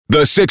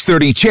The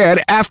 6:30 CHED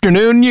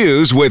Afternoon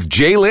News with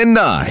Jaylen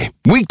Nye.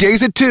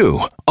 Weekdays at 2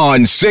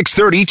 on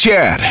 6:30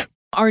 CHED.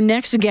 Our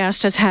next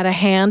guest has had a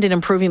hand in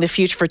improving the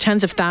future for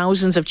tens of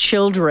thousands of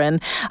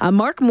children.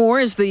 Mark Moore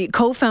is the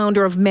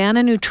co-founder of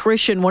Mana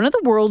Nutrition, one of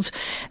the world's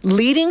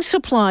leading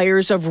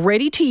suppliers of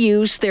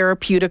ready-to-use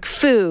therapeutic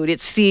food.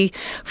 It's the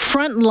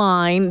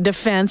frontline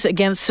defense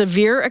against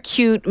severe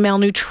acute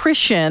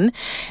malnutrition,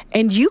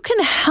 and you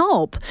can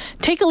help.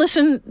 Take a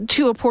listen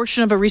to a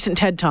portion of a recent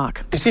TED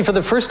Talk. You see, for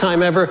the first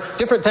time ever,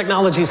 different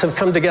technologies have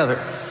come together.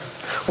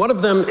 One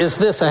of them is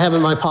this I have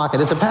in my pocket.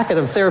 It's a packet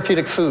of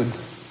therapeutic food.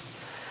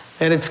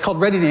 And it's called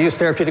ready-to-use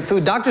therapeutic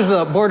food. Doctors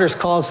Without Borders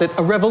calls it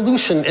a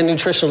revolution in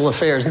nutritional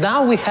affairs.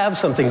 Now we have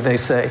something, they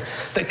say,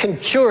 that can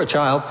cure a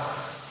child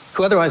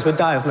who otherwise would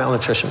die of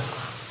malnutrition.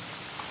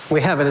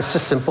 We have it. It's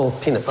just simple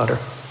peanut butter.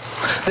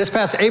 This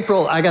past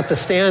April, I got to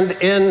stand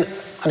in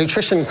a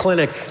nutrition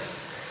clinic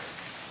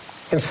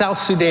in South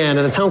Sudan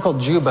in a town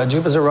called Juba.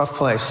 Juba's a rough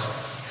place.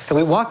 And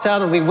we walked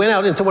out and we went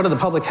out into one of the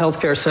public health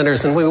care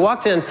centers. And when we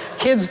walked in,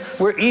 kids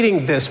were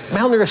eating this,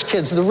 malnourished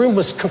kids. The room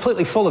was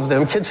completely full of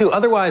them, kids who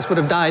otherwise would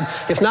have died.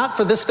 If not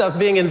for this stuff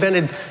being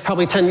invented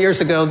probably 10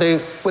 years ago,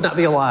 they would not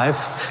be alive.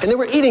 And they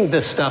were eating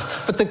this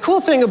stuff. But the cool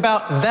thing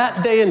about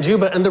that day in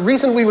Juba, and the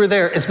reason we were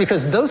there, is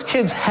because those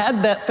kids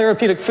had that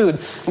therapeutic food,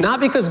 not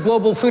because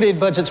global food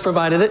aid budgets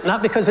provided it,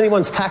 not because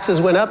anyone's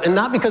taxes went up, and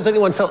not because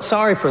anyone felt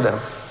sorry for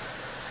them,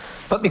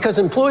 but because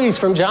employees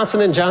from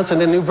Johnson &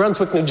 Johnson in New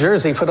Brunswick, New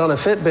Jersey put on a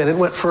Fitbit and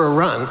went for a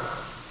run.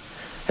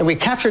 And we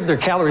captured their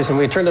calories and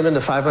we turned them into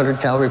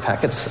 500-calorie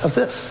packets of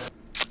this.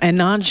 And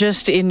not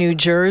just in New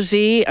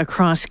Jersey,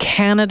 across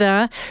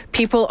Canada,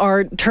 people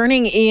are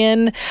turning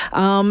in,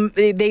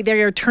 they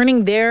are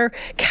turning their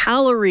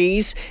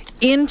calories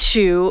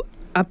into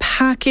a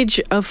package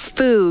of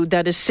food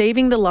that is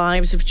saving the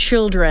lives of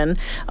children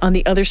on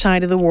the other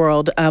side of the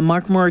world.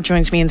 Mark Moore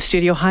joins me in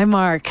studio. Hi,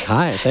 Mark.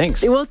 Hi,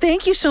 thanks. Well,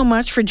 thank you so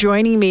much for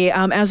joining me.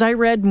 As I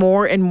read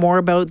more and more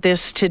about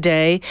this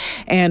today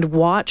and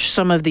watched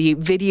some of the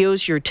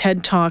videos, your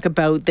TED Talk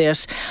about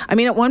this, I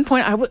mean, at one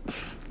point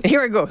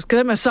here it goes, because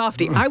I'm a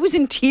softie. I was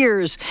in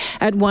tears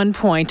at one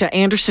point.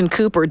 Anderson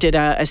Cooper did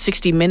a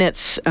 60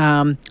 Minutes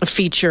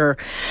feature,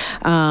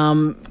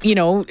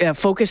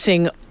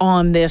 focusing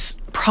on this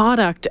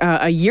product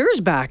years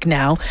back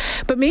now.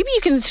 But maybe you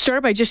can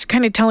start by just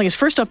kind of telling us,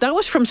 first off, that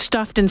was from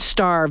Stuffed and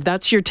Starved.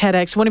 That's your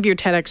TEDx, one of your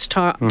TEDx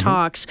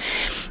talks.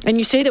 And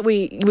you say that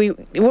we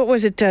what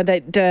was it,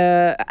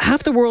 that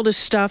half the world is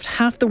stuffed,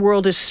 half the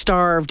world is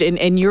starved,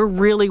 and you're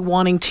really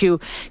wanting to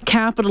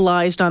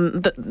capitalize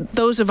on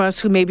those of us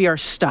who maybe are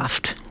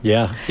stuffed.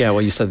 Yeah.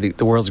 Well, you said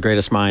the world's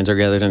greatest minds are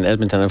gathered in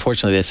Edmonton.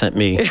 Unfortunately, they sent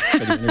me for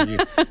the interview,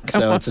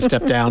 so it's a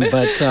step down.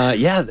 But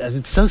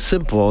it's so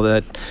simple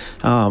that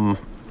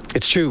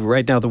it's true.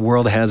 Right now, the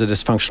world has a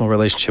dysfunctional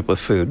relationship with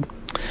food.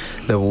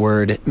 The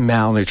word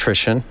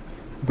malnutrition,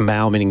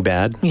 mal meaning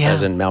bad,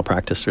 as in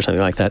malpractice or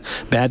something like that.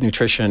 Bad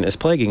nutrition is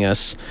plaguing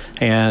us,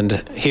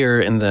 and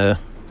here in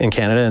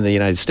Canada and the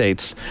United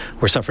States,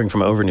 we're suffering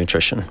from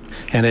overnutrition,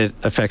 and it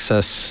affects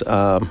us.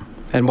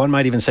 And one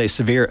might even say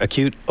severe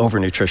acute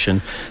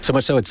overnutrition, so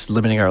much so it's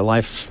limiting our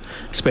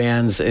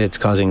lifespans, it's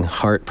causing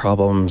heart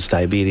problems,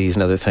 diabetes,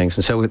 and other things.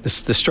 And so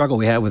the struggle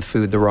we have with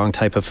food, the wrong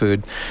type of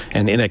food,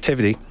 and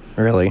inactivity,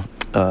 really.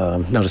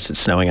 Notice it's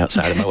snowing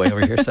outside on my way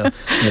over here, so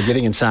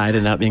getting inside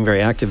and not being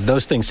very active,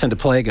 those things tend to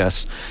plague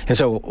us. And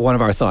so one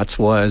of our thoughts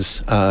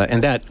was,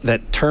 and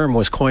that term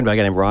was coined by a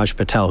guy named Raj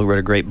Patel, who wrote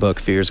a great book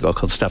a few years ago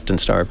called Stuffed and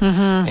Starved.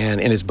 And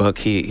in his book,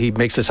 he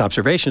makes this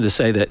observation to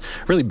say that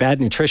really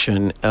bad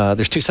nutrition,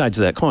 there's two sides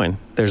of that coin.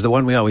 There's the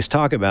one we always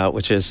talk about,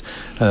 which is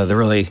the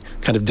really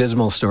kind of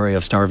dismal story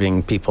of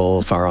starving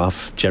people far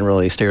off,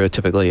 generally,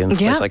 stereotypically, in a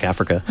place like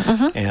Africa.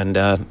 And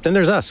then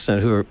there's us,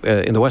 who are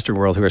in the Western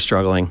world, who are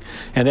struggling.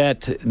 And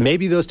that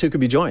maybe those two could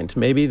be joined.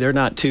 Maybe they're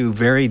not two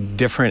very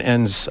different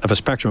ends of a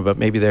spectrum, but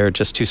maybe they're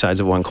just two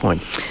sides of one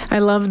coin. I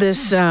love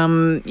this.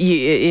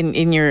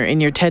 In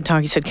your TED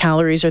Talk, you said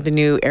calories are the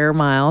new air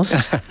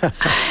miles,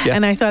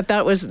 and I thought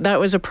that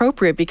was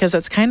appropriate because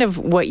that's kind of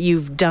what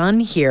you've done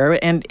here.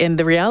 And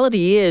the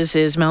reality is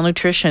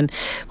malnutrition.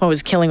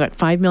 Was killing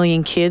 5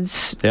 million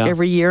kids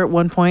every year at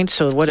one point.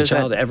 So what is that? A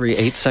child every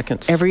 8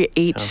 seconds. Every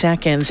 8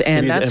 seconds,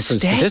 and that's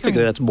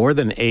statistically that's more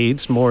than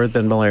AIDS, more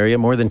than malaria,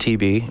 more than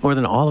TB, more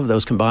than all of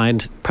those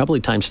combined,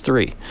 probably times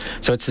 3.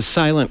 So it's a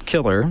silent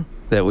killer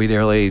that we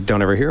really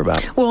don't ever hear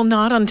about. Well,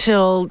 not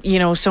until,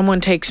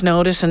 someone takes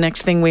notice, and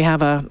next thing we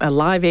have a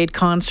Live Aid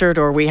concert,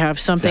 or we have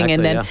something,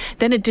 and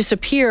then it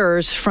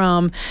disappears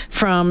from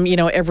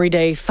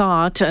everyday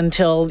thought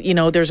until,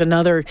 there's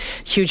another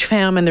huge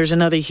famine, there's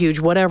another huge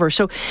whatever.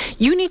 So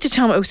you need to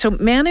tell me, so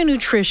Mana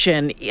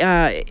Nutrition,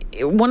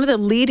 one of the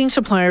leading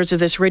suppliers of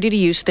this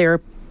ready-to-use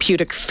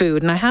therapeutic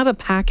food, and I have a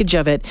package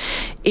of it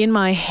in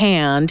my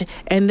hand,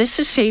 and this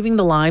is saving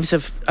the lives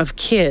of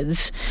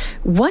kids.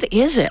 What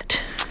is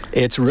it?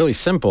 It's really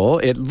simple.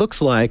 It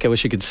looks like, I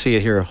wish you could see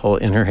it here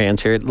in her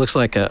hands here. It looks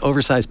like an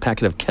oversized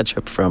packet of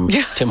ketchup from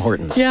Tim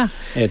Hortons. Yeah.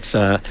 It's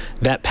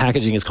that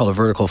packaging is called a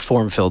vertical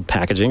form-filled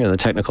packaging, in the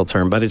technical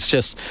term, but it's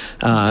just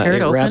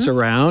it wraps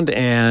around,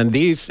 and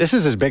this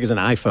is as big as an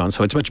iPhone,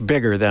 so it's much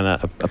bigger than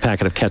a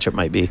packet of ketchup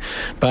might be.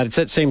 But it's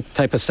that same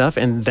type of stuff,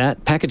 and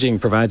that packaging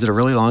provides it a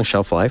really long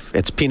shelf life.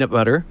 It's peanut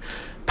butter,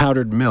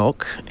 powdered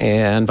milk,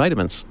 and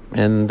vitamins,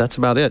 and that's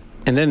about it.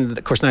 And then,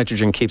 of course,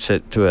 nitrogen keeps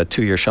it to a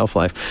 2-year shelf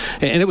life.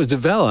 And it was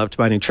developed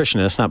by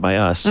nutritionists, not by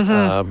us.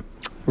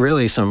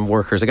 Really some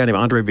workers, a guy named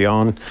Andre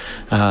Bion,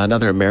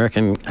 another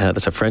American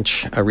that's a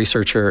French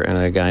researcher, and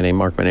a guy named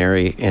Mark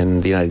Maneri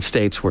in the United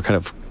States were kind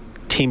of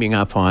teaming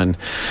up on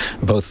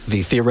both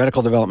the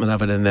theoretical development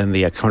of it and then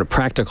the kind of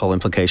practical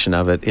implication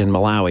of it in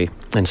Malawi.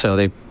 And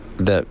so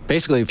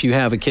basically, if you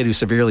have a kid who's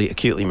severely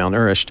acutely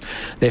malnourished,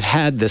 they've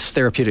had this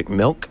therapeutic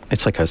milk.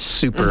 It's like a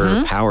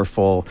super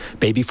powerful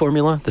baby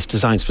formula that's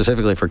designed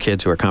specifically for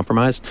kids who are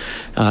compromised.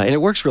 And it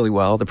works really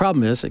well. The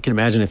problem is, I can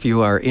imagine if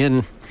you are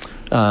in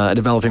a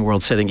developing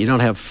world setting, you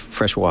don't have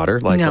fresh water,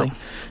 likely. No.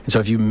 And so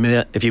if you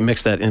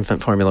mix that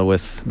infant formula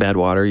with bad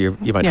water, you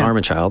might harm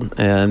a child.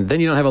 And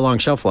then you don't have a long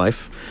shelf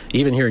life.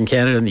 Even here in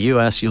Canada and the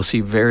U.S., you'll see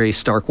very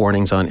stark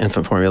warnings on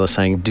infant formula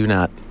saying, do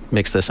not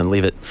mix this and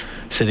leave it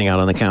sitting out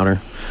on the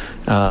counter.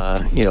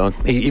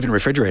 Even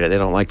refrigerate it. They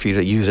don't like for you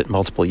to use it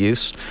multiple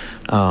use.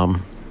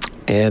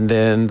 And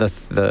then the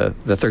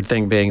third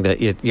thing being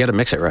that you got to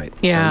mix it right.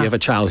 Yeah. So you have a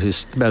child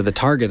who's the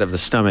target of the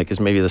stomach is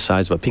maybe the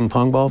size of a ping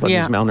pong ball by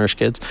these malnourished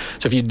kids.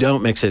 So if you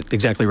don't mix it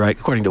exactly right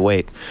according to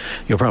weight,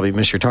 you'll probably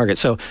miss your target.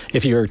 So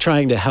if you're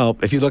trying to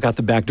help, if you look out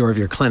the back door of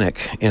your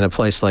clinic in a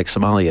place like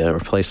Somalia or a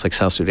place like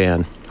South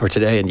Sudan or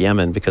today in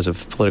Yemen because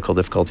of political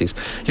difficulties,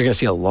 you're going to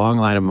see a long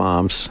line of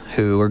moms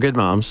who are good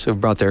moms who have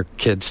brought their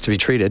kids to be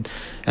treated.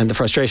 And the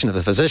frustration of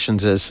the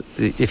physicians is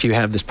if you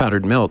have this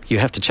powdered milk, you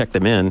have to check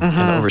them in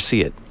and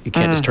oversee it. You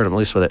can't just turn them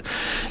loose with it.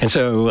 And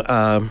so,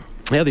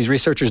 these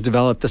researchers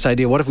developed this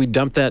idea. What if we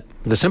dump that?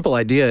 The simple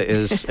idea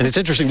is, and it's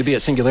interesting to be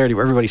at Singularity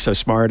where everybody's so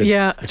smart. And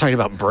we're talking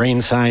about brain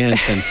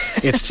science, and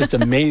it's just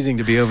amazing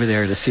to be over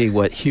there to see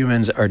what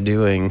humans are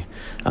doing.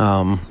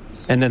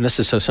 And then this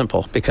is so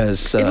simple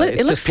because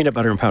it's just peanut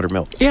butter and powdered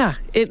milk. Yeah,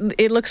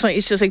 it looks like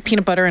it's just like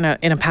peanut butter in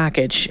a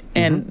package,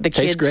 and the kids.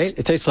 Tastes great.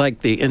 It tastes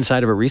like the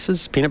inside of a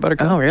Reese's peanut butter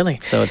cup. Oh,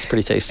 really? So it's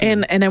pretty tasty.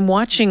 And I'm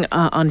watching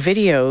on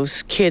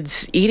videos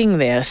kids eating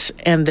this,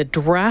 and the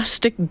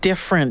drastic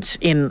difference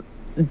in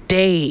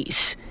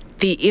days,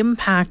 the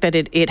impact that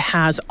it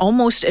has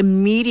almost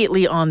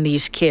immediately on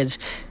these kids.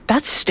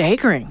 That's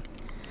staggering.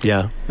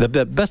 Yeah,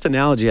 the best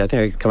analogy I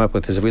think I could come up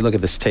with is if we look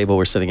at this table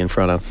we're sitting in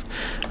front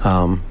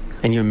of.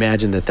 And you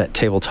imagine that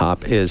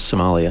tabletop is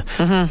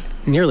Somalia.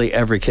 Nearly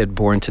every kid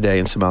born today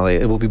in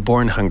Somalia will be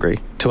born hungry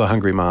to a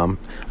hungry mom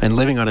and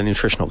living on a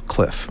nutritional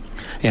cliff.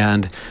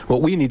 And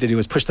what we need to do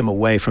is push them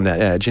away from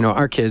that edge. You know,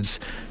 our kids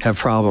have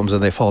problems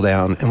and they fall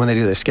down, and when they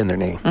do, they skin their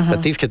knee.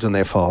 But these kids, when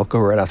they fall, go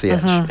right off the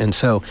edge. And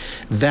so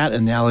that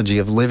analogy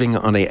of living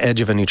on the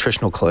edge of a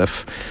nutritional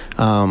cliff,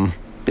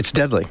 it's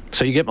deadly.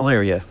 So you get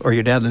malaria, or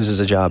your dad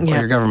loses a job, or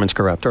your government's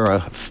corrupt,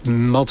 or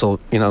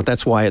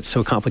that's why it's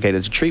so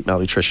complicated to treat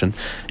malnutrition,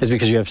 is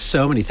because you have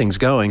so many things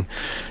going.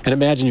 And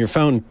imagine your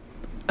phone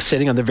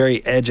sitting on the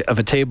very edge of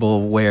a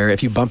table where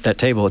if you bump that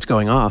table, it's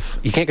going off.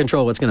 You can't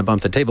control what's going to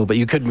bump the table, but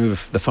you could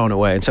move the phone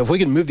away. And so if we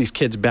can move these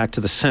kids back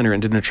to the center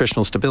into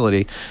nutritional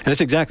stability, and that's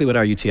exactly what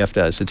our UTF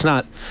does. It's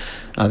not,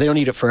 they don't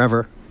eat it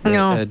forever,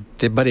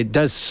 but it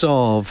does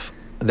solve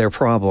their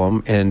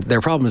problem, and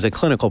their problem is a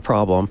clinical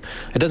problem.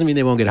 It doesn't mean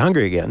they won't get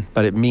hungry again,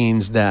 but it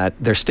means that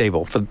they're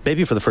stable,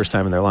 maybe for the first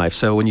time in their life.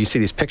 So when you see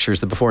these pictures,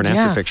 the before and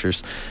after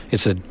pictures,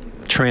 it's a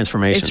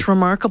transformation. It's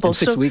remarkable. In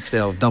 6 weeks,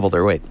 they'll double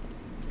their weight.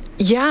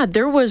 Yeah,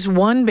 there was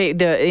one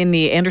in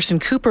the Anderson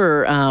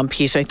Cooper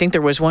piece. I think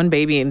there was one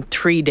baby in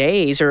 3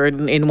 days or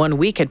in 1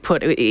 week had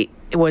put. It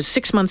was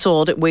 6 months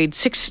old. It weighed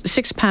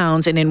six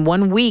pounds, and in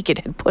 1 week it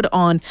had put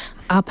on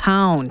a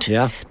pound.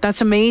 Yeah,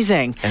 that's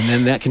amazing. And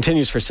then that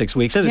continues for 6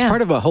 weeks, and it's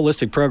part of a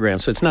holistic program.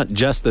 So it's not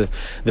just the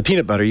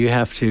peanut butter. You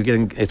have to get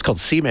in. It's called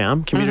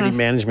CMAM, Community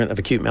Management of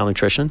Acute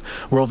Malnutrition.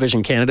 World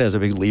Vision Canada is a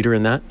big leader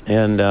in that,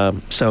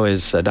 and so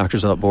is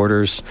Doctors Without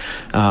Borders,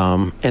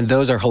 and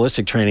those are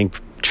holistic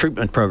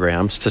treatment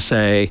programs to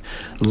say,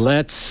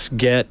 let's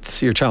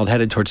get your child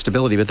headed towards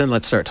stability, but then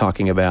let's start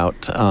talking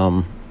about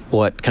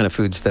what kind of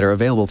foods that are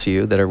available to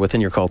you that are within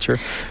your culture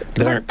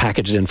that aren't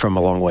packaged in from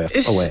a long way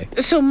away.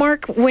 So,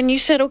 Mark, when you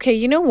said, okay,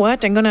 you know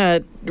what, I'm going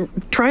to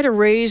try to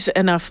raise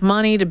enough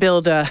money to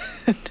build a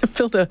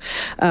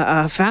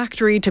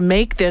factory to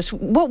make this,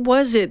 what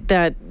was it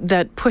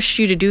that pushed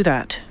you to do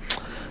that?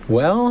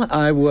 Well,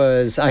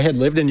 I had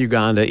lived in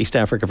Uganda, East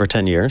Africa for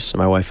 10 years.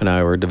 My wife and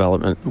I were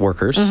development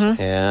workers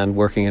and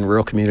working in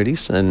rural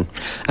communities. And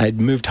I'd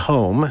moved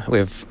home. We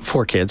have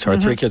 4 kids. Our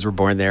 3 kids were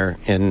born there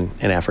in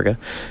Africa.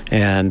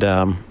 And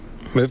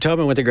moved home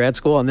and went to grad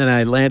school, and then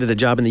I landed a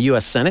job in the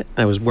U.S. Senate.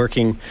 I was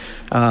working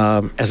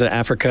as an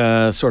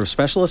Africa sort of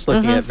specialist,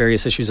 looking at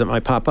various issues that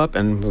might pop up,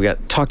 and we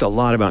talked a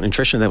lot about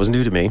nutrition. That was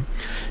new to me.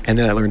 And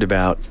then I learned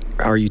about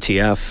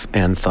RUTF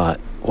and thought,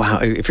 wow,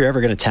 if you're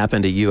ever going to tap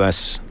into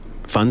U.S.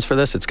 funds for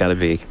this, it's got to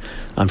be,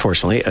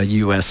 unfortunately, a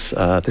U.S. There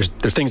are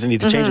things that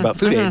need to change about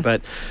food aid,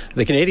 but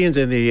the Canadians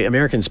and the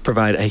Americans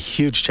provide a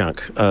huge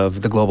chunk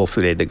of the global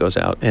food aid that goes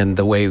out. And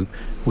the way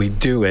we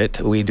do it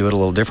a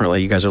little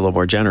differently. You guys are a little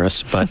more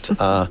generous, but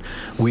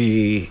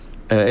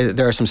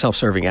there are some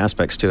self-serving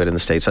aspects to it in the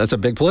States. So that's a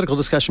big political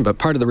discussion, but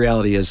part of the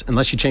reality is,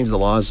 unless you change the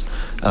laws,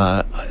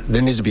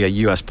 there needs to be a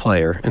U.S.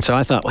 player. And so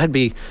I thought, what if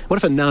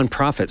a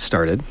nonprofit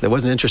started that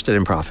wasn't interested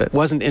in profit,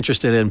 wasn't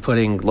interested in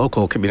putting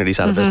local communities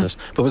out of business,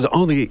 but was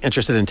only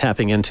interested in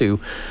tapping into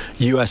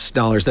U.S.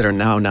 dollars that are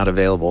now not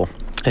available?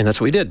 And that's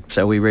what we did.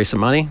 So we raised some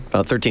money,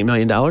 about $13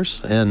 million,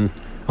 and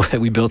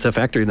we built a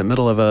factory in the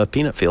middle of a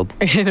peanut field.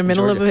 In the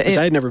middle Georgia, of it. Which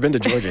I had never been to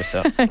Georgia,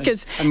 so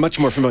I'm much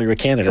more familiar with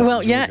Canada.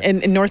 Well, yeah,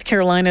 and North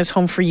Carolina is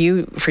home for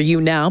you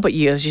now, but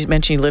as you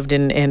mentioned, you lived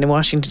in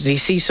Washington,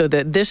 D.C., so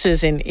that this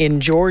is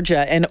in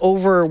Georgia. And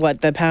over,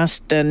 the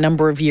past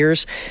number of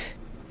years,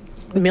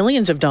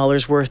 millions of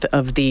dollars worth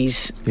of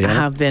these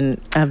have been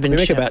we make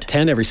shipped. about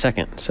 10 every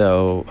second,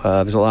 so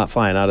there's a lot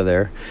flying out of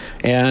there.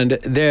 And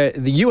the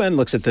UN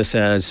looks at this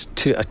as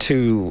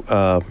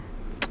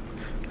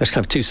there's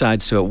kind of two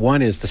sides to it.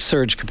 One is the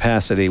surge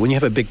capacity. When you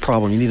have a big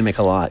problem, you need to make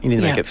a lot. You need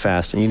to make it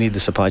fast, and you need the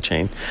supply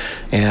chain.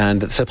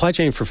 And the supply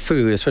chain for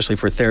food, especially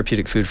for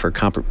therapeutic food for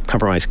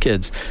compromised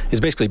kids,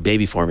 is basically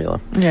baby formula.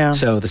 Yeah.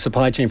 So the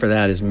supply chain for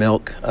that is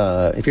milk.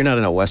 If you're not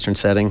in a Western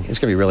setting, it's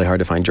going to be really hard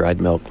to find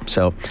dried milk.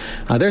 So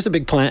there's a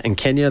big plant in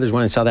Kenya. There's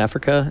one in South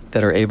Africa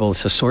that are able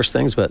to source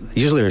things, but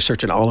usually they're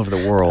searching all over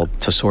the world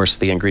to source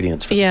the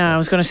ingredients for this stuff. I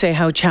was going to say,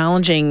 how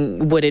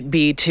challenging would it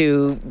be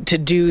to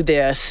do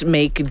this,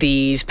 make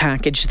these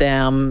package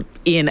them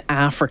in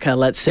Africa,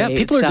 let's say. Yeah,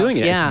 people are doing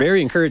it. Yeah. It's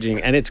very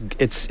encouraging, and it's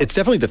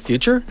definitely the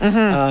future.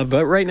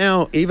 But right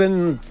now,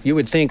 even you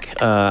would think,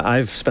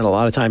 I've spent a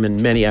lot of time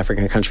in many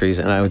African countries,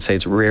 and I would say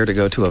it's rare to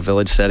go to a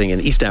village setting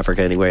in East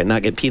Africa anyway and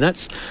not get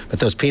peanuts. But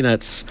those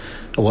peanuts,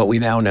 what we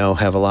now know,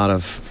 have a lot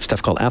of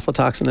stuff called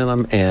aflatoxin in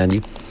them,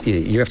 and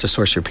you have to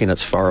source your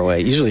peanuts far away,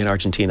 usually in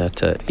Argentina,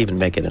 to even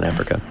make it in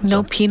Africa.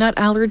 No peanut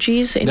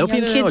allergies? Any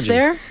young kids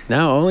there?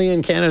 No, only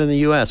in Canada and the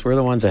U.S. We're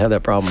the ones that have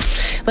that problem.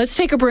 Let's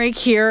take a break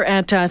here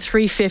at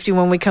 3:50.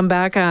 When we come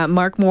back,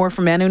 Mark Moore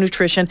from Manu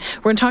Nutrition.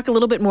 We're going to talk a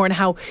little bit more on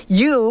how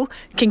you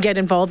can get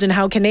involved and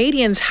how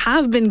Canadians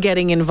have been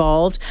getting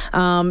involved.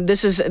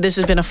 This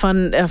has been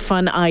a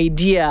fun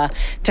idea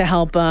to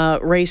help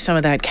raise some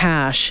of that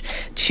cash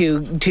to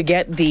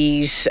get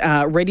these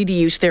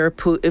ready-to-use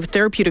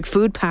therapeutic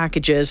food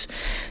packages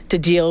to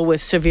deal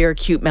with severe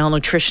acute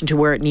malnutrition to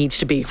where it needs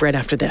to be. Right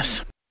after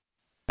this.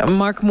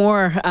 Mark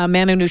Moore,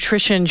 Manu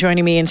Nutrition,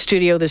 joining me in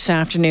studio this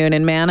afternoon.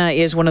 And Mana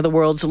is one of the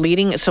world's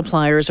leading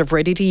suppliers of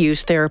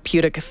ready-to-use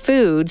therapeutic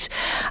foods,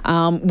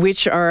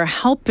 which are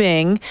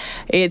helping.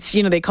 It's,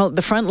 they call it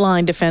the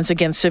frontline defense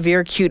against severe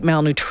acute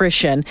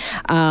malnutrition.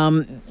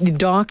 The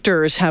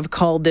doctors have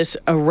called this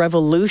a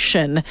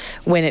revolution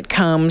when it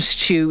comes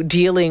to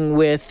dealing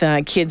with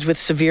kids with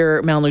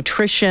severe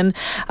malnutrition.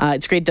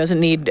 It's great. It doesn't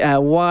need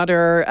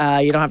water.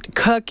 You don't have to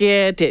cook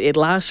it. It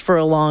lasts for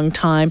a long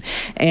time.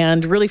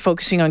 And really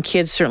focusing on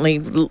kids, certainly,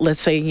 let's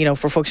say,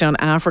 if we're focusing on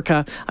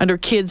Africa,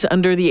 kids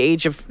under the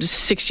age of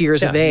 6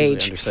 years of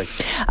age. Under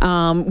 6.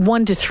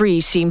 1 to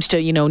 3 seems to,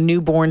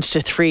 newborns to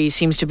 3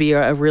 seems to be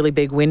a really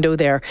big window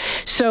there.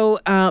 So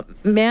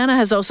Mana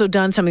has also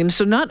done something.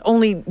 So not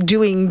only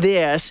doing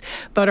this,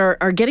 but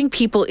are getting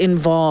people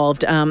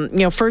involved.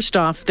 First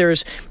off,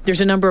 there's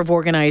a number of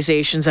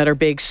organizations that are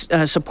big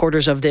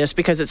supporters of this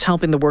because it's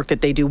helping the work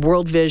that they do.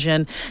 World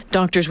Vision,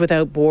 Doctors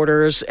Without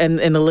Borders, and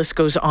the list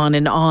goes on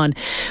and on.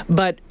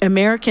 But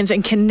Americans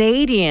and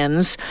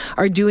Canadians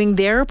are doing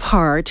their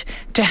part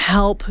to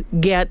help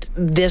get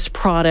this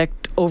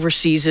product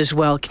overseas as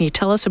well. Can you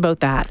tell us about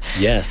that?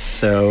 Yes.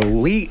 So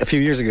a few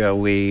years ago,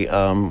 we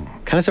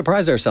kind of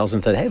surprised ourselves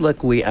and said, hey,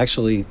 look, we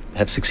actually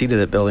have succeeded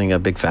at building a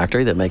big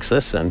factory that makes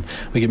this, and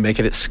we can make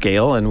it at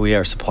scale, and we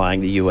are supplying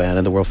the UN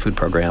and the World Food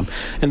Program.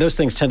 And those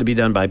things tend to be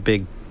done by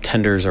big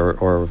tenders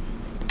or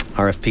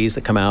RFPs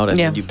that come out,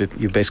 and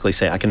you basically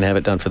say, I can have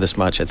it done for this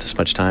much at this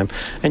much time,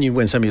 and you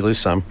win some, you lose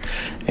some,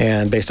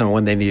 and based on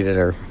when they need it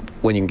or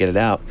when you can get it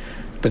out.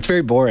 But it's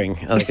very boring.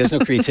 There's no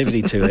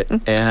creativity to it,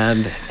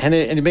 and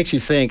it makes you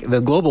think.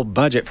 The global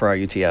budget for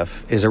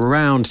RUTF is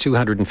around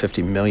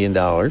 $250 million,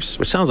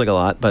 which sounds like a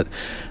lot, but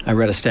I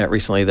read a stat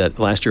recently that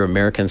last year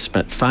Americans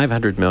spent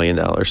 $500 million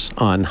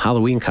on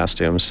Halloween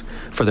costumes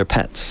for their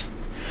pets.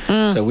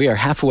 So we are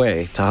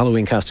halfway to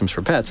Halloween costumes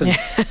for pets, and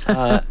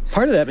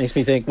part of that makes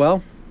me think,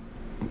 well,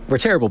 we're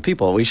terrible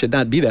people. We should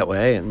not be that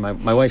way. And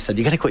my wife said,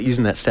 you got to quit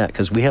using that stat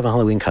because we have a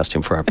Halloween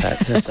costume for our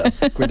pet. And so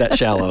we're that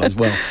shallow as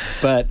well.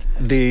 But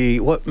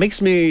what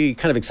makes me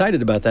kind of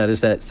excited about that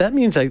is that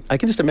means I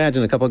can just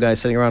imagine a couple of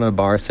guys sitting around in a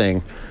bar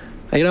saying,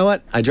 You know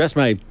what? I dressed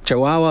my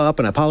Chihuahua up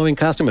in a Halloween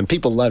costume, and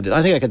people loved it.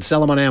 I think I could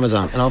sell them on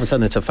Amazon, and all of a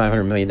sudden, it's a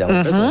 $500 million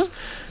business.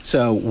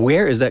 So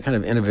where is that kind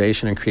of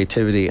innovation and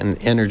creativity and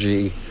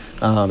energy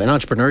and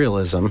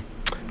entrepreneurialism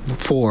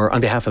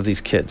on behalf of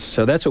these kids?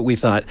 So that's what we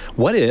thought.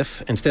 What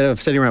if, instead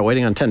of sitting around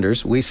waiting on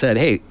tenders, we said,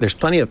 hey, there's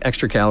plenty of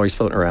extra calories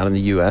floating around in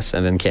the U.S.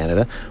 and in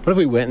Canada. What if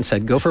we went and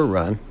said, go for a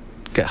run,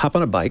 hop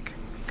on a bike,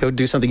 go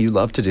do something you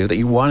love to do, that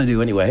you want to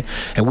do anyway,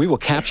 and we will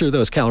capture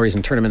those calories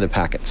and turn them into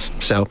packets.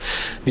 So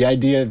the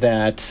idea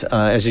that,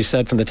 as you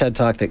said from the TED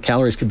Talk, that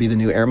calories could be the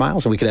new air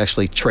miles and we could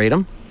actually trade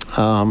them.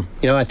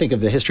 I think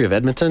of the history of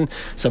Edmonton.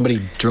 Somebody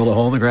drilled a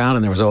hole in the ground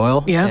and there was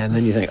oil. Yeah. And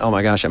then you think, oh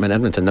my gosh, I'm in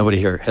Edmonton. Nobody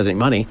here has any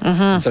money.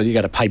 So you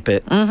got to pipe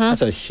it.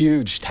 That's a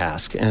huge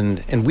task.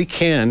 And we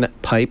can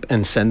pipe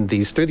and send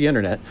these through the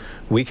internet.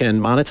 We can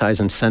monetize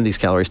and send these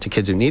calories to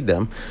kids who need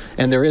them.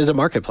 And there is a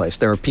marketplace.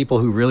 There are people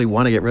who really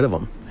want to get rid of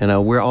them.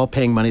 We're all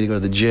paying money to go to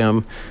the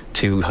gym,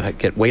 to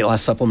get weight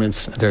loss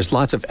supplements. There's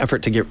lots of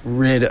effort to get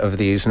rid of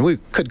these. And we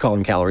could call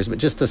them calories, but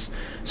just this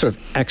sort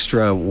of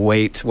extra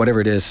weight, whatever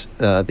it is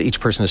that each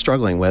person is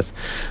struggling with.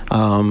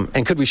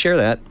 And could we share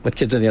that with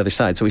kids on the other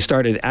side? So we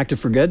started Active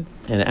for Good.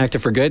 And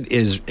Active for Good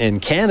is in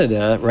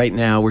Canada right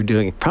now. We're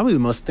doing probably the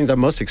most things I'm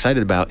most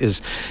excited about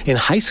is in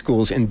high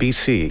schools in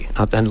BC,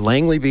 out in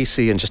Langley,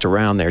 BC, and just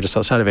around there, just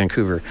outside of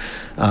Vancouver.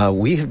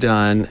 We have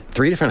done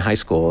 3 different high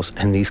schools,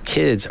 and these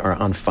kids are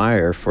on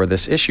fire for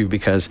this issue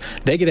because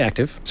they get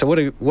active. So what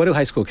do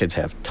high school kids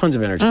have? Tons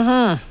of energy.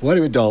 What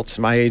do adults,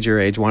 my age, your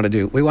age, want to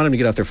do? We want them to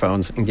get off their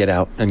phones and get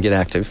out and get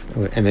active,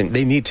 and then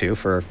they need to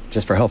for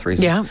health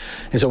reasons. Yeah.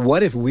 And so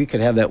what if we could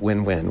have that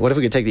win-win? What if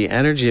we could take the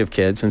energy of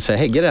kids and say,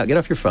 hey, get out, get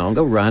off your phone,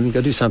 go run,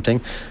 go do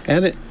something,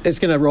 and it's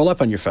going to roll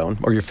up on your phone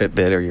or your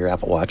Fitbit or your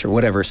Apple Watch or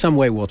whatever. Some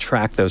way we'll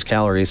track those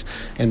calories,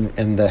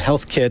 and the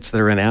health kits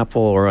that are in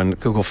Apple or on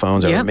Google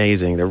phones are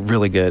amazing. They're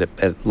really good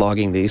at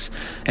logging these,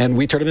 and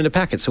we turn them into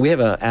packets. So we have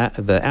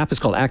the app is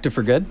called Active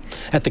for Good.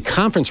 At the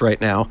conference right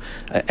now,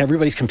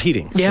 everybody's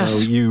competing.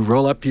 Yes. So you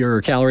roll up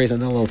your calories,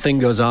 and then a little thing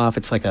goes off.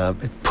 It's like a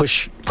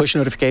push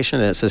notification,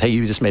 and it says, hey,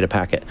 you just made a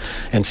packet.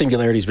 And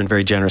Singularity's been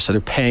very generous, so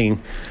they're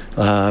paying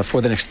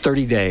for the next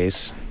 30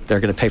 days. They're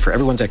going to pay for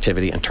everyone's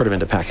activity and turn them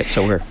into packets.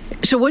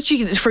 So what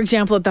you, for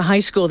example, at the high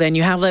school, then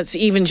you have, let's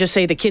even just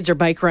say the kids are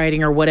bike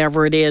riding or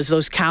whatever it is,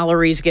 those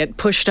calories get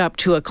pushed up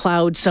to a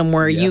cloud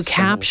somewhere. Yes, you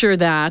capture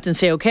that and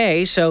say,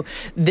 okay, so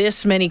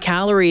this many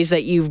calories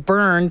that you've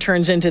burned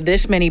turns into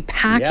this many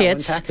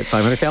packets. Yeah, one packet,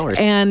 500 calories.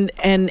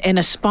 And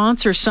a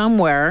sponsor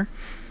somewhere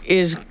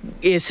is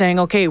saying,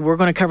 okay, we're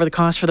going to cover the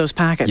cost for those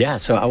packets. Yeah,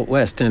 so out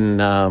west in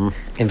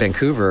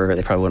Vancouver,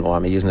 they probably wouldn't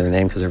want me using their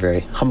name because they're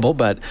very humble,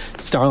 but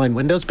Starline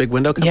Windows, big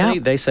window company,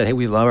 they said, hey,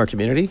 we love our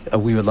community.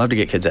 We would love to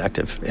get kids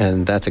active,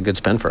 and that's a good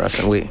spend for us.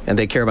 And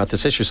they care about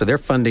this issue, so they're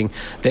funding,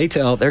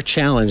 they're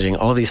challenging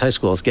all these high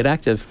schools, get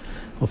active.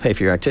 We'll pay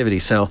for your activity.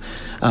 So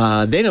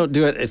they don't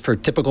do it for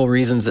typical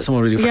reasons that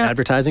someone would do for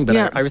advertising, but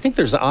I think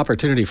there's an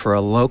opportunity for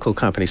a local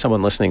company,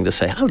 someone listening, to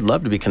say, I would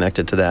love to be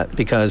connected to that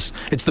because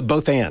it's the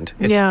both and.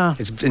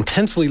 It's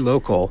intensely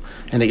local,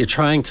 and that you're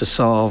trying to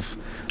solve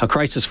a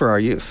crisis for our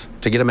youth,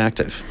 to get them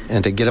active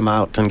and to get them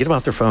out and get them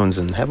off their phones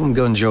and have them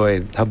go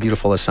enjoy how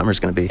beautiful this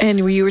summer's going to be. And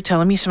you were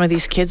telling me some of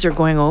these kids are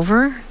going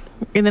over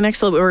in the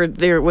next little, or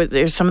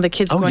there's some of the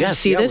kids going to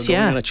see this? We're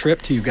going on a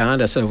trip to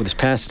Uganda. So this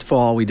past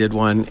fall, we did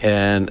one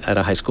at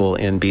a high school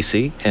in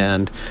BC,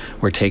 and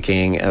we're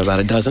taking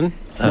about a dozen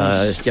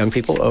young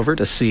people over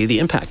to see the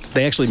impact.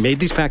 They actually made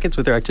these packets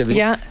with their activity,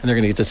 and they're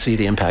going to get to see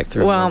the impact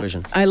through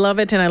vision. I love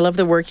it, and I love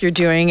the work you're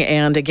doing.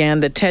 And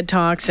again, the TED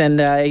Talks, and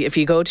if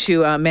you go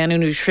to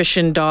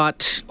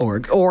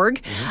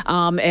manunutrition.org,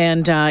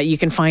 and you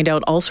can find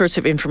out all sorts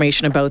of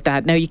information about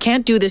that. Now, you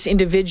can't do this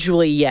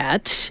individually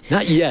yet.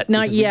 Not yet.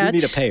 You do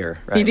need a payer.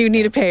 Right? You do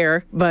need a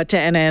payer, but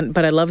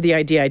I love the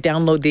idea. I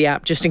download the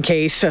app just in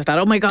case. I thought,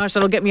 oh my gosh,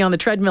 that'll get me on the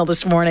treadmill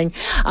this morning.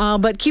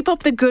 But keep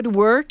up the good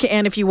work,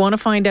 and if you want to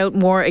find out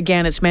more,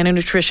 again, it's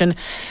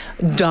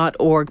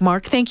manunutrition.org.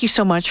 Mark, thank you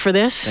so much for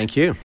this. Thank you.